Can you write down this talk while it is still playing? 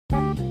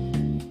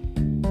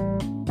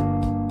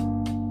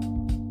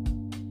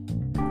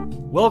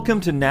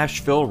Welcome to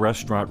Nashville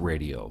Restaurant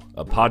Radio,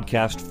 a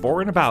podcast for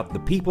and about the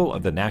people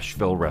of the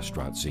Nashville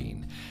restaurant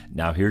scene.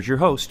 Now here's your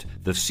host,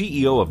 the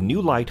CEO of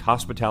New Light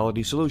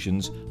Hospitality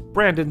Solutions,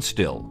 Brandon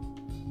Still.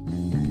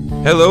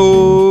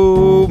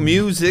 Hello,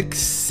 Music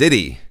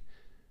City.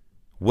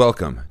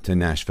 Welcome to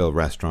Nashville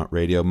Restaurant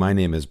Radio. My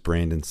name is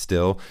Brandon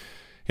Still,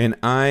 and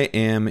I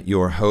am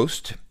your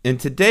host. And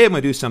today I'm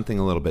going to do something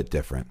a little bit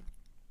different.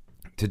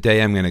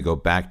 Today I'm going to go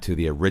back to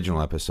the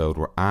original episode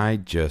where I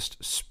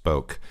just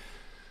spoke.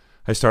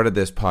 I started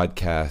this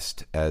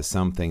podcast as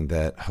something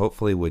that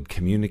hopefully would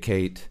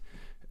communicate,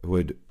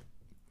 would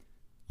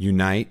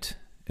unite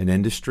an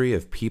industry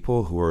of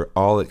people who are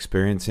all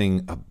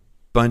experiencing a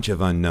bunch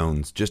of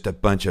unknowns, just a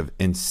bunch of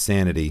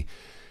insanity.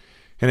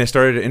 And I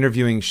started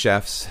interviewing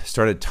chefs,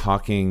 started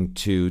talking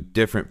to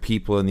different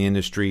people in the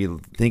industry,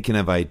 thinking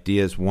of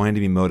ideas, wanting to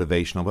be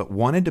motivational, but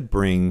wanted to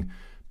bring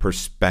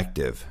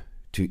perspective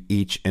to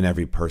each and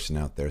every person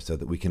out there so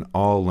that we can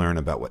all learn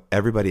about what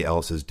everybody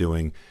else is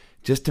doing,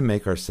 just to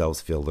make ourselves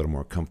feel a little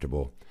more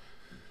comfortable.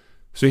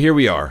 So here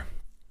we are.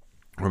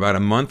 We're about a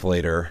month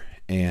later,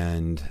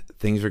 and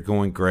things are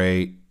going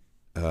great.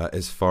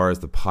 As far as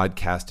the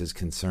podcast is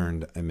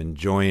concerned, I'm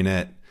enjoying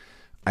it.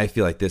 I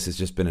feel like this has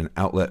just been an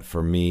outlet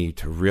for me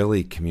to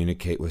really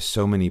communicate with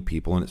so many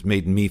people, and it's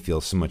made me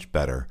feel so much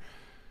better.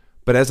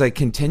 But as I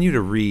continue to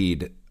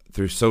read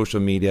through social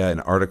media and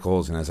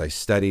articles, and as I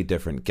study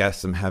different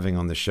guests I'm having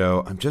on the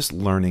show, I'm just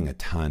learning a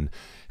ton.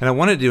 And I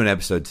wanted to do an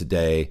episode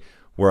today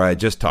where I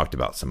just talked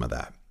about some of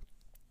that.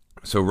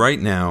 So right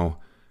now,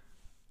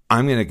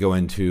 I'm going to go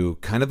into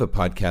kind of a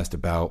podcast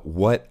about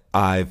what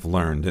I've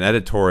learned, an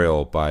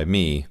editorial by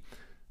me,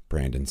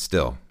 Brandon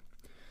Still.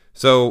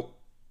 So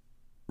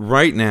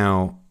right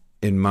now,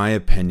 in my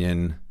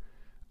opinion,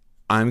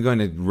 I'm going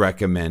to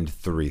recommend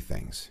three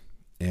things.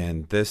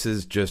 And this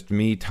is just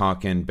me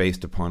talking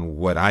based upon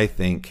what I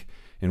think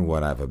and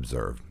what I've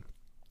observed.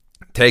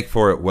 Take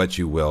for it what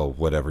you will,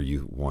 whatever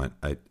you want.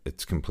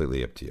 It's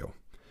completely up to you.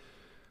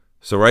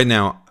 So right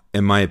now,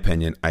 in my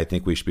opinion, I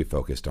think we should be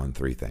focused on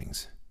three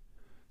things.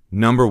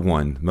 Number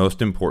one,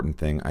 most important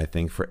thing I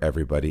think for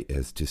everybody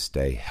is to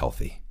stay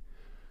healthy.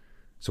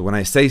 So when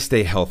I say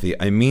stay healthy,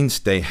 I mean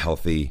stay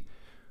healthy,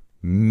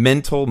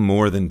 mental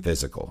more than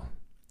physical.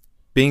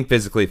 Being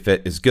physically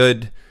fit is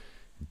good,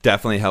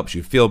 definitely helps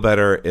you feel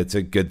better. It's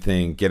a good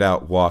thing. Get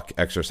out, walk,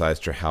 exercise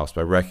at your house.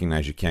 But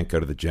recognize you can't go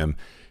to the gym.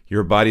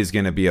 Your body's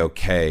going to be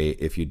okay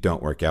if you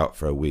don't work out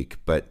for a week,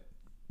 but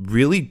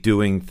really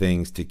doing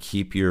things to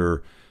keep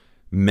your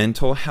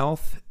mental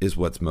health is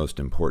what's most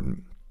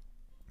important.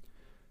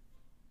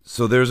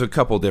 So there's a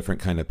couple different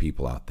kind of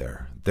people out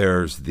there.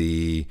 There's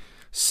the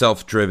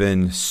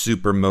self-driven,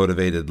 super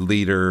motivated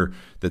leader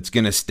that's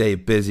going to stay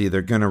busy.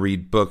 They're going to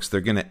read books. They're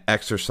going to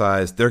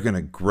exercise. They're going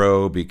to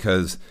grow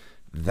because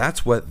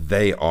that's what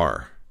they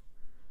are.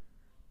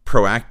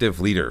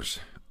 Proactive leaders.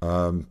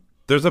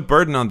 There's a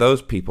burden on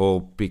those people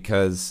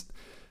because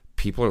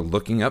people are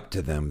looking up to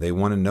them. They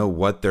want to know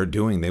what they're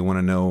doing. They want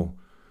to know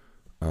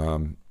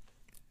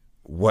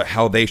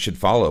how they should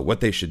follow,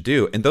 what they should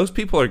do. And those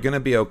people are going to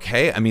be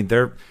okay. I mean,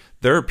 there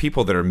are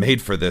people that are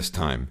made for this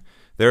time.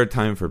 There are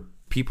time for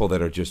people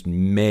that are just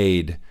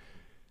made.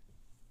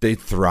 They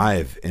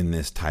thrive in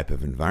this type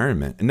of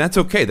environment. And that's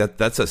okay.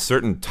 That's a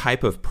certain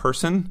type of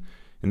person.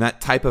 And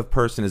that type of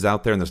person is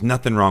out there. And there's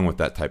nothing wrong with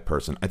that type of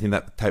person. I think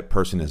that type of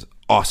person is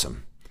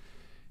awesome.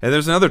 And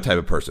there's another type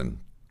of person.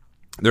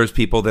 There's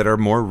people that are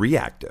more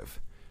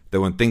reactive,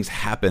 that when things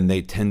happen,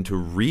 they tend to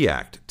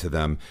react to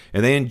them,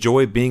 and they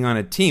enjoy being on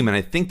a team. And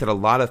I think that a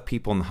lot of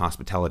people in the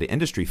hospitality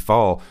industry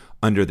fall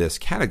under this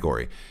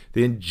category.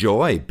 They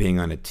enjoy being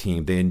on a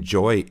team. They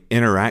enjoy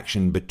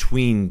interaction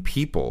between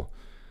people.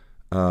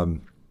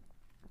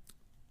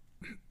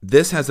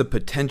 This has a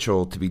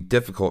potential to be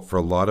difficult for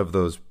a lot of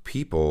those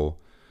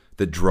people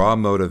that draw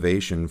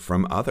motivation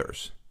from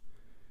others.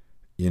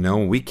 You know,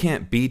 we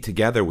can't be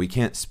together. We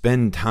can't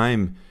spend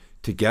time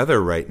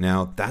together right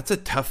now. That's a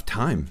tough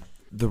time.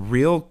 The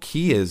real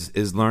key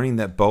is learning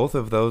that both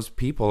of those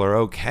people are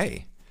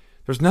okay.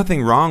 There's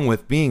nothing wrong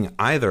with being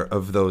either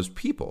of those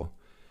people.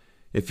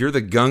 If you're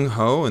the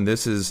gung-ho and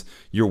this is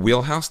your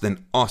wheelhouse,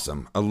 then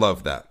awesome. I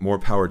love that. More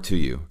power to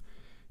you.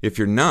 If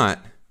you're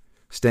not,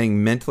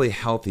 staying mentally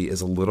healthy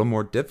is a little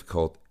more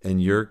difficult,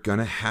 and you're going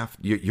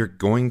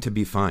to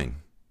be fine.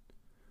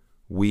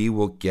 We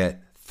will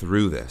get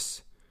through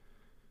this.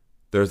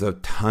 There's a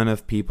ton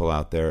of people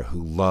out there who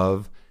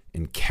love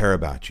and care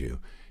about you,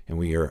 and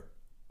we are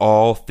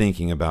all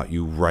thinking about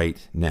you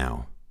right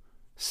now,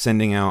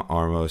 sending out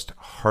our most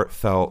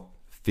heartfelt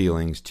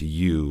feelings to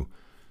you,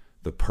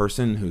 the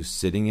person who's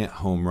sitting at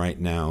home right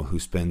now, who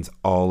spends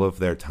all of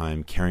their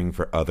time caring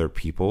for other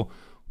people.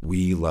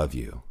 We love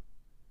you.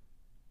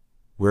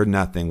 We're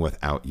nothing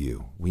without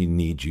you. We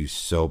need you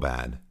so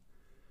bad.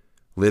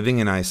 Living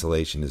in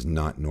isolation is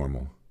not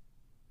normal.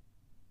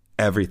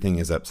 Everything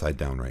is upside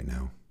down right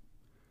now.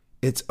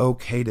 It's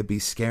okay to be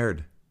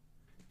scared.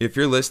 If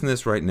you're listening to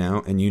this right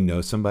now and you know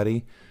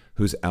somebody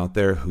who's out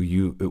there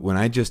when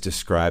I just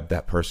described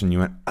that person, you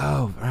went,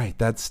 oh, right,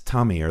 that's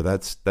Tommy or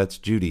that's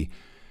Judy.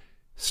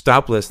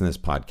 stop listening to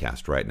this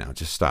podcast right now.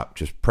 Just stop.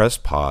 Just press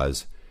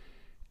pause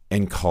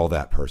and call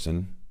that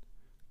person.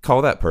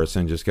 Call that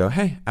person. Just go,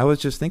 hey, I was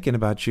just thinking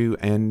about you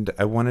and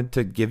I wanted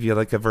to give you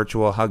like a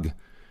virtual hug.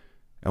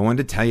 I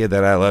wanted to tell you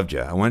that I loved you.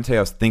 I wanted to tell you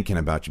I was thinking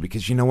about you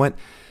because you know what?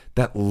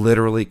 That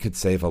literally could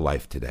save a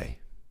life today.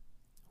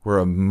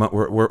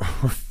 We're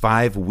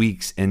 5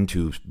 weeks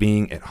into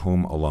being at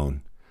home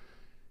alone.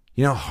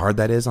 You know how hard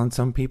that is on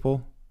some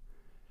people?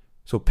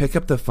 So pick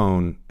up the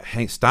phone,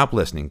 stop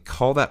listening,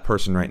 call that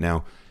person right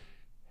now,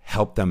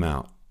 help them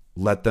out.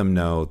 Let them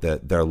know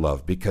that they're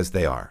loved because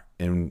they are.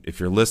 And if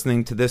you're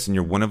listening to this and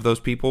you're one of those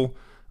people,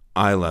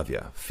 I love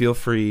you. Feel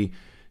free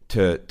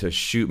to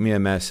shoot me a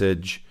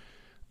message.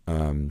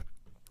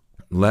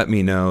 Let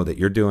me know that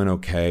you're doing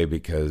okay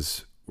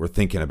because we're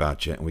thinking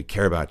about you and we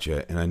care about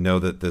you. And I know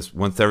that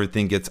once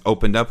everything gets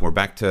opened up, we're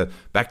back to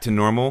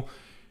normal.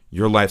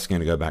 Your life's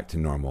going to go back to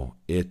normal.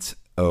 It's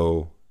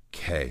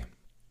okay.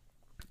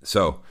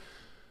 So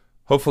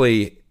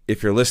hopefully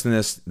if you're listening to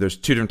this, there's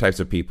 2 different types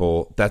of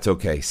people. That's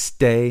okay.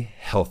 Stay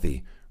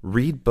healthy.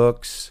 Read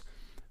books.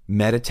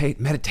 Meditate.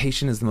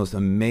 Meditation is the most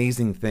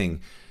amazing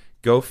thing.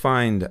 Go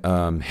find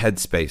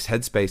Headspace.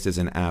 Headspace is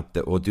an app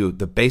that will do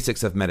the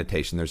basics of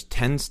meditation. There's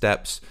 10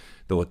 steps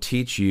that will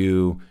teach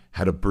you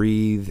how to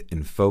breathe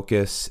and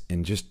focus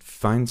and just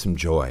find some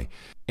joy.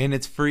 And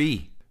it's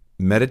free.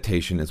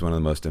 Meditation is one of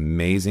the most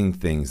amazing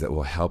things that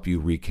will help you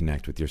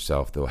reconnect with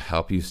yourself, that will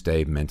help you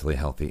stay mentally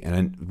healthy.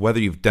 And whether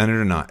you've done it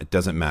or not, it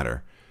doesn't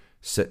matter.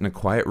 Sit in a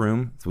quiet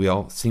room. We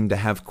all seem to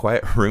have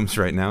quiet rooms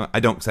right now. I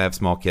don't because I have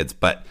small kids,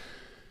 but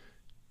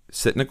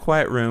sit in a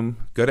quiet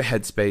room, go to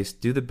Headspace,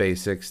 do the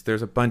basics.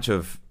 There's a bunch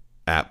of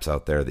apps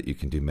out there that you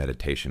can do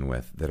meditation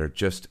with that are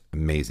just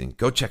amazing.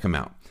 Go check them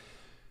out.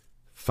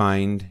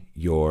 Find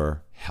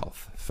your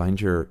health.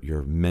 Find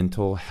your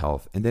mental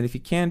health. And then if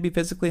you can be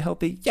physically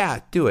healthy,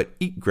 yeah, do it.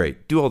 Eat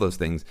great. Do all those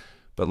things.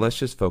 But let's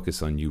just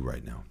focus on you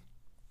right now.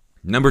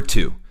 Number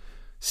 2,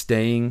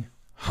 staying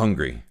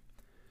hungry.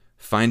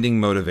 Finding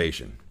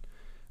motivation.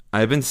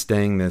 I've been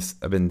saying this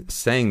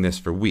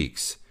for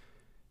weeks,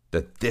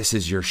 that this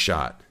is your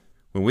shot.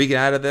 When we get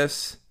out of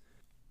this,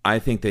 I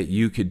think that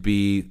you could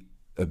be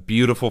a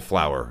beautiful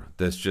flower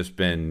that's just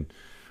been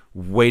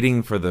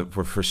waiting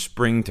for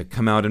spring to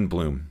come out and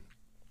bloom.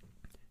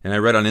 And I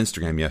read on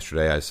Instagram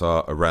yesterday, I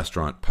saw a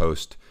restaurant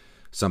post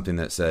something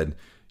that said,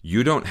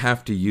 you don't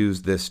have to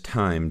use this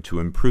time to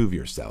improve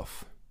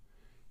yourself.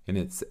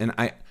 And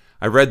I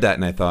read that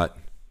and I thought,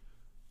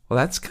 well,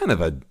 that's kind of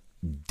a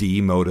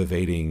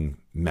demotivating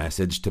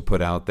message to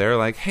put out there.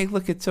 Like, hey,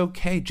 look, it's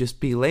okay. Just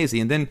be lazy.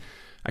 And then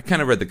I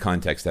kind of read the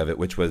context of it,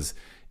 which was,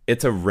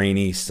 it's a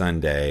rainy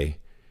Sunday.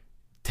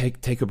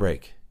 Take a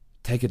break.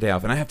 Take a day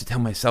off. And I have to tell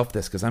myself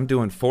this because I'm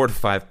doing 4 to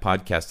 5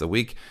 podcasts a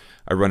week.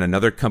 I run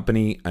another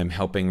company. I'm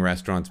helping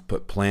restaurants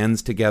put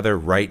plans together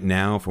right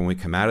now for when we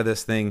come out of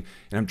this thing.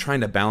 And I'm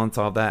trying to balance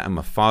all that. I'm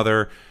a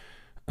father.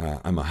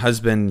 I'm a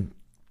husband.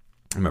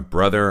 I'm a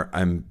brother.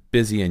 I'm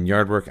busy in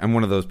yard work. I'm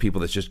one of those people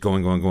that's just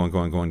going. And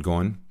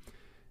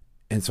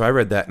so I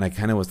read that and I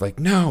kind of was like,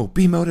 no,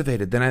 be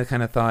motivated. Then I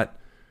kind of thought,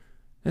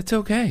 it's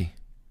okay.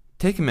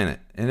 Take a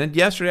minute. And then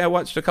yesterday I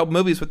watched a couple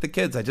movies with the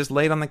kids. I just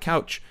laid on the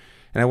couch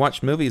and I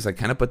watched movies. I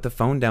kind of put the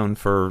phone down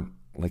for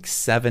like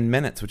 7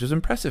 minutes, which was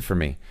impressive for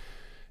me.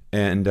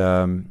 And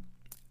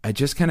I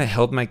just kind of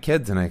held my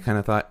kids and I kind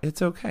of thought,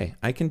 it's okay.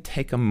 I can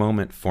take a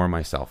moment for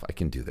myself. I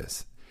can do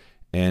this.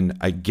 And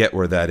I get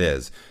where that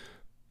is.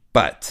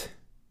 But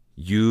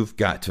you've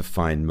got to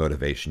find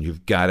motivation.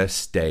 You've got to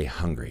stay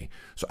hungry.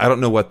 So I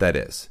don't know what that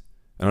is.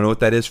 I don't know what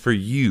that is for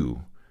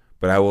you.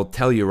 But I will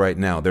tell you right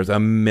now, there's a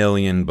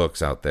million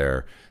books out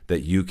there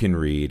that you can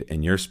read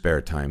in your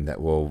spare time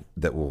that will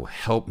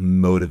help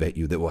motivate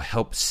you, that will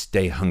help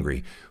stay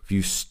hungry. If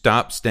you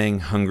stop staying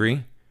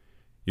hungry,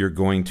 you're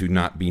going to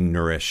not be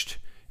nourished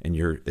and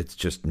it's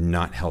just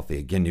not healthy.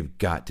 Again, you've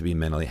got to be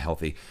mentally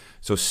healthy.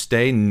 So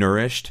stay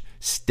nourished,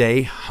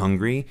 stay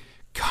hungry,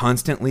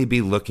 constantly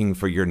be looking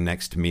for your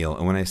next meal.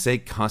 And when I say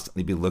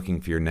constantly be looking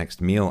for your next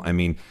meal, I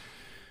mean,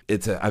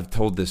 I've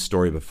told this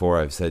story before.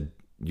 I've said,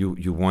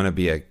 you want to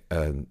be a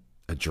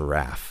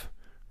giraffe,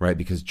 right?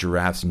 Because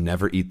giraffes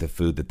never eat the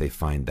food that they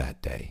find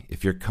that day.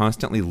 If you're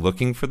constantly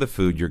looking for the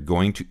food you're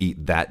going to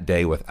eat that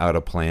day without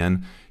a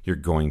plan, you're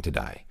going to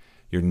die.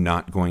 You're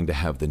not going to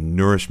have the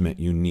nourishment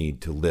you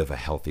need to live a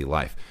healthy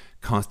life.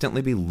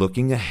 Constantly be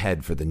looking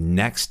ahead for the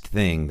next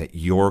thing that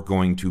you're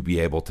going to be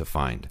able to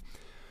find.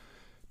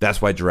 That's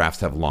why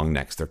giraffes have long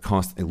necks. They're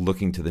constantly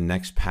looking to the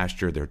next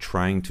pasture. They're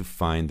trying to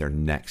find their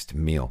next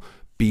meal.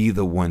 Be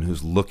the one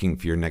who's looking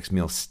for your next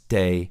meal.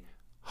 Stay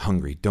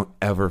hungry. Don't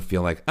ever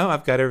feel like, oh,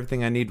 I've got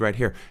everything I need right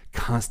here.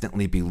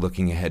 Constantly be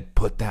looking ahead.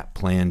 Put that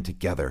plan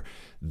together.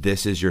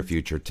 This is your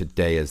future.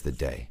 Today is the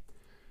day.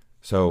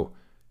 So,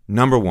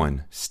 number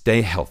 1,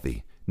 stay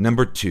healthy.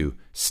 Number 2,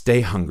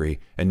 stay hungry.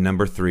 And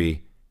number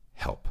 3,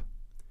 help.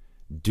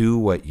 Do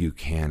what you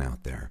can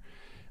out there.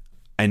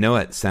 I know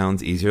it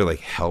sounds easier, like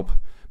help,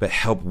 but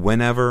help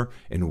whenever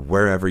and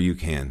wherever you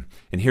can.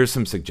 And here's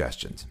some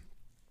suggestions.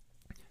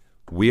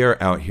 We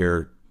are out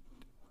here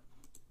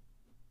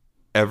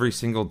every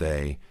single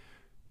day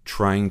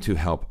trying to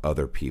help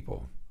other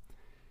people.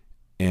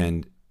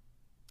 And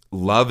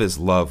love is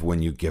love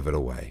when you give it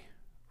away,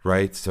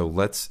 right? So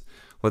let's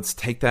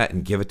take that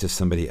and give it to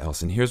somebody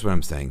else. And here's what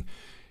I'm saying.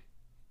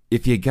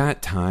 If you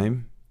got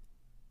time,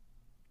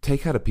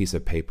 take out a piece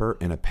of paper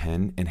and a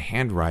pen and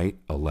handwrite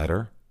a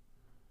letter.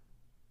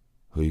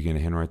 Who are you going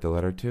to handwrite the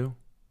letter to?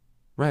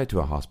 Write it to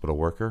a hospital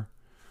worker.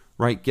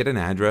 Right? Get an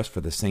address for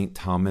the St.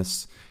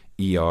 Thomas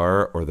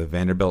ER or the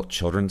Vanderbilt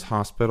Children's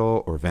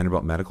Hospital or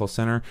Vanderbilt Medical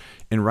Center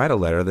and write a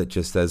letter that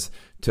just says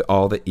to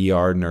all the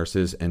ER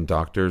nurses and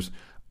doctors,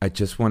 I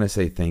just want to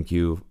say thank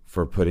you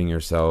for putting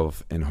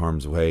yourself in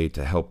harm's way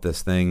to help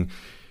this thing.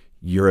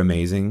 You're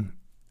amazing.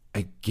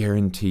 I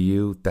guarantee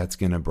you that's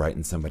going to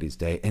brighten somebody's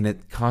day. And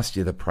it costs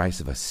you the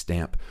price of a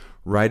stamp.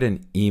 Write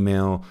an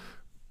email,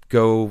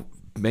 go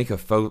make a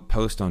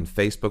post on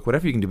Facebook,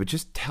 whatever you can do, but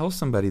just tell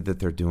somebody that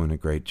they're doing a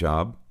great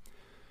job.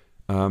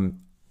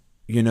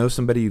 You know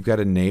somebody, you've got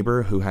a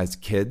neighbor who has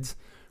kids,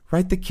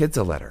 write the kids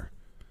a letter.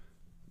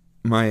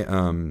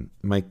 My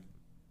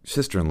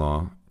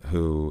sister-in-law,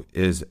 who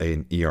is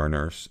an ER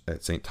nurse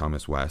at St.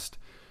 Thomas West,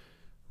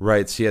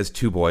 writes, she has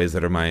two boys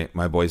that are my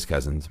boys'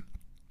 cousins.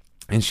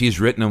 And she's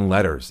written them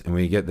letters, and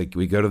we go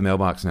to the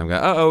mailbox, and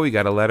I go, we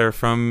got a letter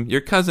from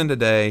your cousin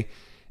today,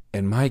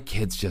 and my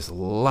kids just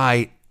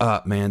light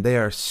up, man. They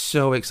are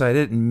so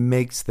excited. It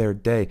makes their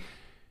day.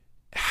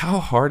 How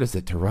hard is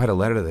it to write a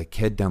letter to the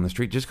kid down the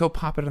street? Just go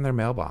pop it in their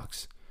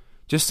mailbox.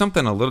 Just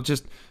something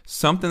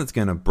that's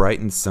going to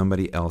brighten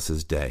somebody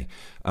else's day.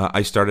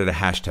 I started a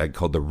hashtag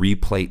called the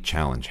Replate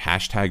Challenge.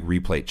 Hashtag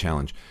Replate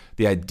Challenge.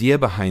 The idea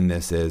behind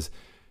this is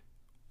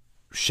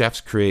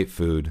chefs create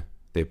food.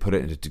 They put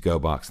it in a to-go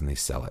box and they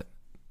sell it.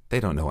 They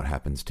don't know what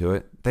happens to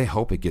it. They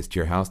hope it gets to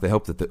your house. They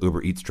hope that the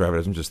Uber Eats driver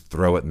doesn't just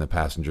throw it in the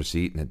passenger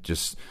seat and it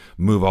just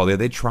move all the way.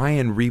 They try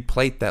and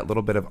replate that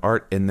little bit of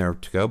art in their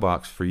to-go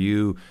box for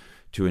you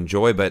to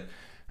enjoy, but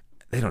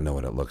they don't know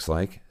what it looks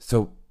like.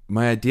 So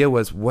my idea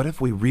was, what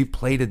if we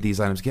replated these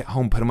items? Get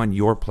home, put them on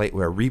your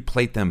plateware,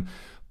 replate them,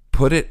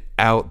 put it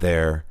out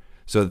there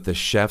so that the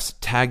chefs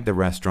tag the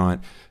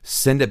restaurant,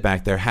 send it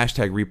back there,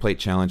 hashtag Replate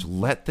Challenge.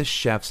 Let the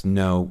chefs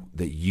know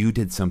that you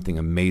did something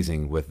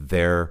amazing with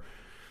their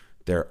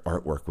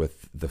artwork,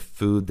 with the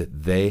food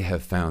that they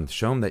have found.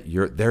 Show them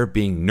that they're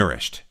being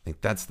nourished. I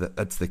think that's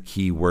the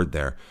key word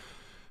there.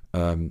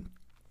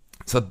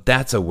 So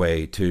that's a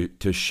way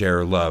to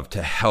share love,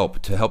 to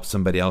help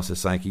somebody else's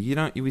psyche.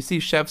 We see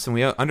chefs and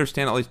we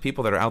understand all these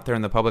people that are out there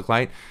in the public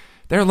light.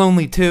 They're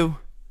lonely too.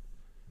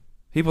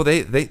 People,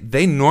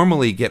 they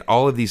normally get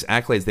all of these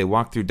accolades. They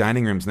walk through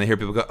dining rooms and they hear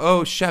people go,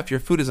 "Oh, chef, your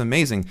food is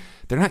amazing."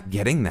 They're not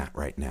getting that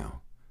right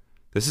now.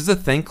 This is a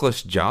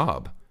thankless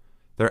job.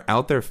 They're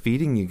out there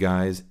feeding you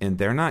guys and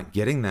they're not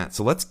getting that.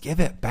 So let's give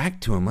it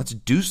back to them. Let's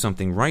do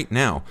something right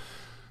now.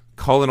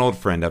 Call an old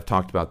friend. I've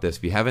talked about this.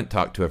 If you haven't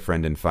talked to a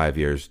friend in 5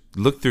 years,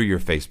 look through your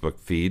Facebook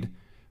feed.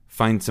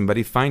 Find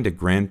somebody, find a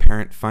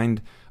grandparent,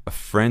 find a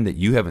friend that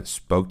you haven't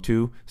spoke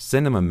to.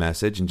 Send them a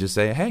message and just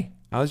say, "Hey,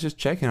 I was just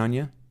checking on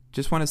you.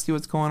 Just want to see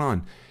what's going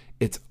on."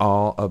 It's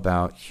all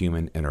about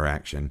human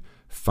interaction.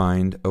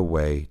 Find a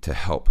way to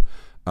help.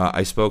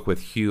 I spoke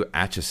with Hugh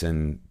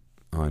Atchison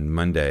on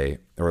Monday,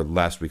 or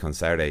last week on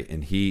Saturday,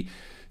 and he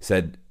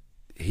said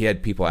he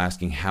had people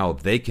asking how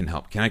they can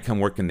help. Can I come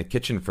work in the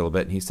kitchen for a little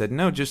bit? And he said,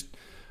 no, just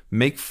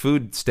make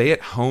food, stay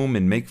at home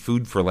and make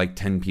food for like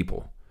 10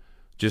 people.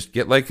 Just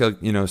get like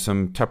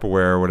some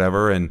Tupperware or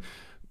whatever and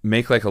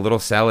make like a little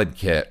salad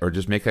kit, or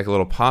just make like a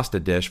little pasta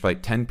dish for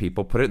like 10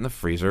 people, put it in the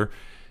freezer,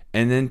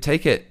 and then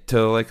take it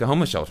to like a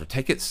homeless shelter.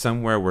 Take it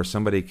somewhere where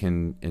somebody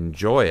can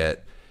enjoy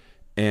it,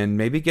 and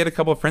maybe get a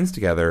couple of friends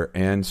together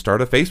and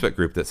start a Facebook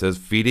group that says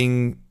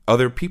feeding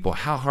other people.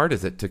 How hard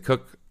is it to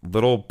cook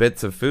little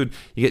bits of food?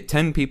 You get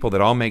 10 people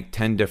that all make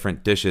 10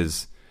 different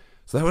dishes.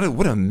 So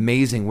what an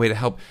amazing way to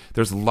help.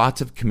 There's lots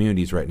of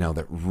communities right now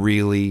that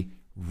really,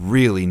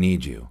 really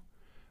need you.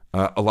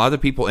 A lot of the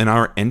people in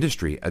our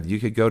industry, you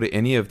could go to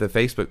any of the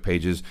Facebook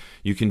pages.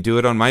 You can do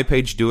it on my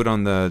page, do it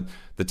on the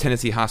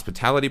Tennessee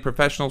Hospitality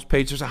Professionals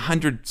page. There's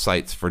 100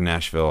 sites for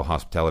Nashville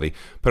hospitality.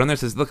 Put on there,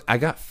 says, look, I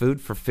got food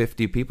for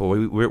 50 people.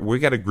 We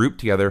got a group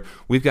together.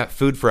 We've got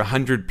food for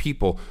 100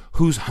 people.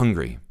 Who's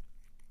hungry?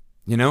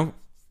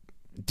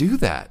 Do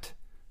that.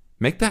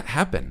 Make that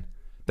happen.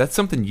 That's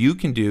something you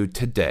can do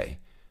today.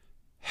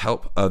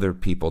 Help other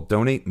people.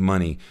 Donate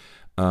money.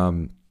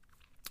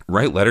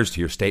 Write letters to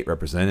your state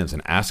representatives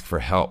and ask for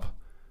help.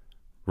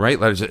 Write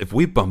letters. If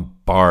we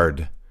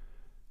bombard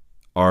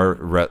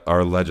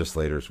our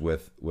legislators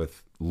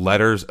with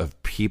letters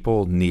of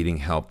people needing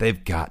help,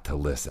 they've got to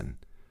listen.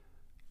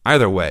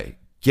 Either way,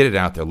 get it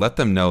out there. Let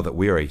them know that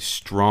we are a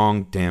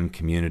strong damn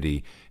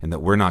community and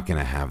that we're not going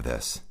to have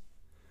this.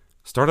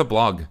 Start a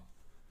blog.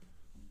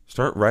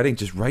 Start writing.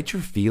 Just write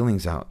your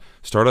feelings out.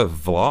 Start a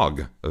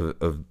vlog,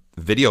 a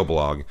video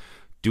blog.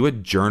 Do a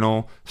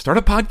journal. Start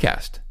a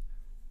podcast.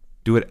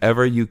 Do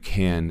whatever you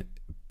can,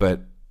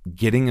 but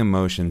getting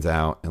emotions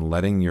out and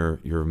letting your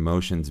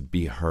emotions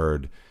be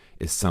heard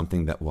is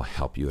something that will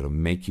help you. It'll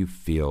make you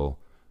feel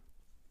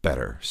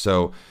better.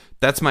 So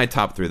that's my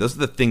top 3. Those are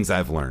the things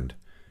I've learned.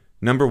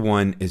 Number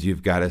 1 is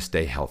you've got to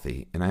stay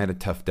healthy. And I had a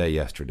tough day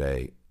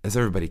yesterday, as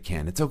everybody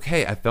can. It's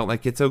okay. I felt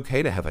like it's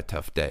okay to have a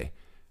tough day.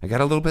 I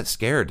got a little bit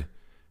scared.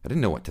 I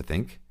didn't know what to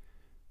think.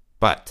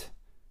 But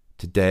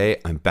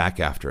today I'm back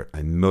after it.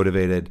 I'm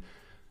motivated.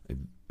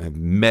 I've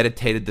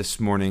meditated this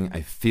morning.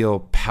 I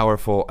feel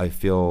powerful. I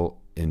feel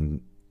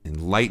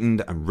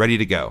enlightened. I'm ready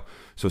to go.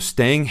 So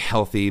staying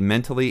healthy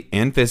mentally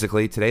and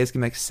physically. Today is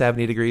going to be like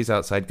 70 degrees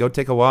outside. Go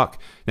take a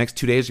walk. Next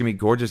 2 days are going to be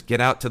gorgeous.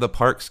 Get out to the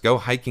parks. Go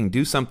hiking.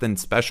 Do something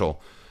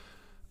special.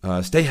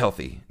 Stay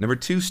healthy. Number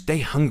 2, stay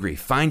hungry.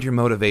 Find your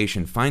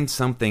motivation. Find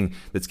something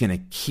that's going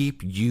to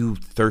keep you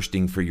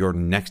thirsting for your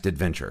next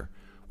adventure.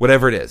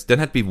 Whatever it is. Doesn't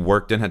have to be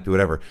work. Doesn't have to be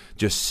whatever.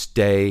 Just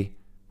stay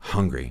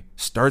hungry.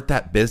 Start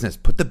that business.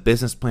 Put the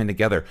business plan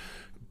together.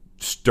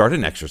 Start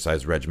an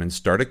exercise regimen.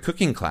 Start a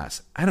cooking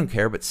class. I don't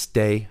care, but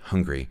stay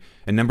hungry.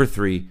 And number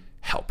 3,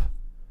 help.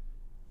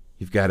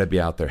 You've got to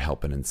be out there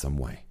helping in some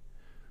way.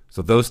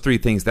 So those 3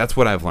 things, that's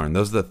what I've learned.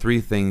 Those are the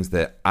 3 things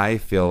that I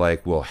feel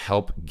like will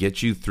help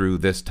get you through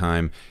this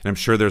time. And I'm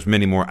sure there's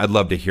many more. I'd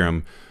love to hear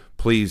them.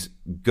 Please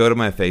go to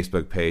my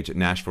Facebook page at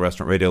Nashville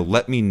Restaurant Radio.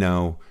 Let me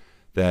know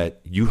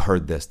that you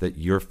heard this, that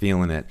you're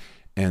feeling it,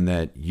 and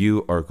that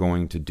you are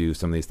going to do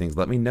some of these things.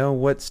 Let me know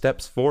what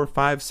steps 4,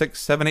 5, 6,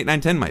 7, 8,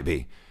 9, 10 might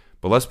be.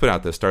 But let's put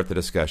out this, start the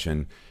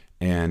discussion.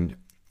 And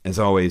as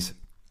always,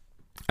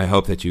 I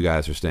hope that you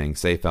guys are staying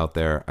safe out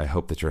there. I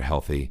hope that you're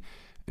healthy.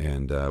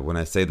 And when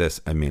I say this,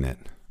 I mean it.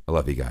 I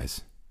love you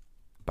guys.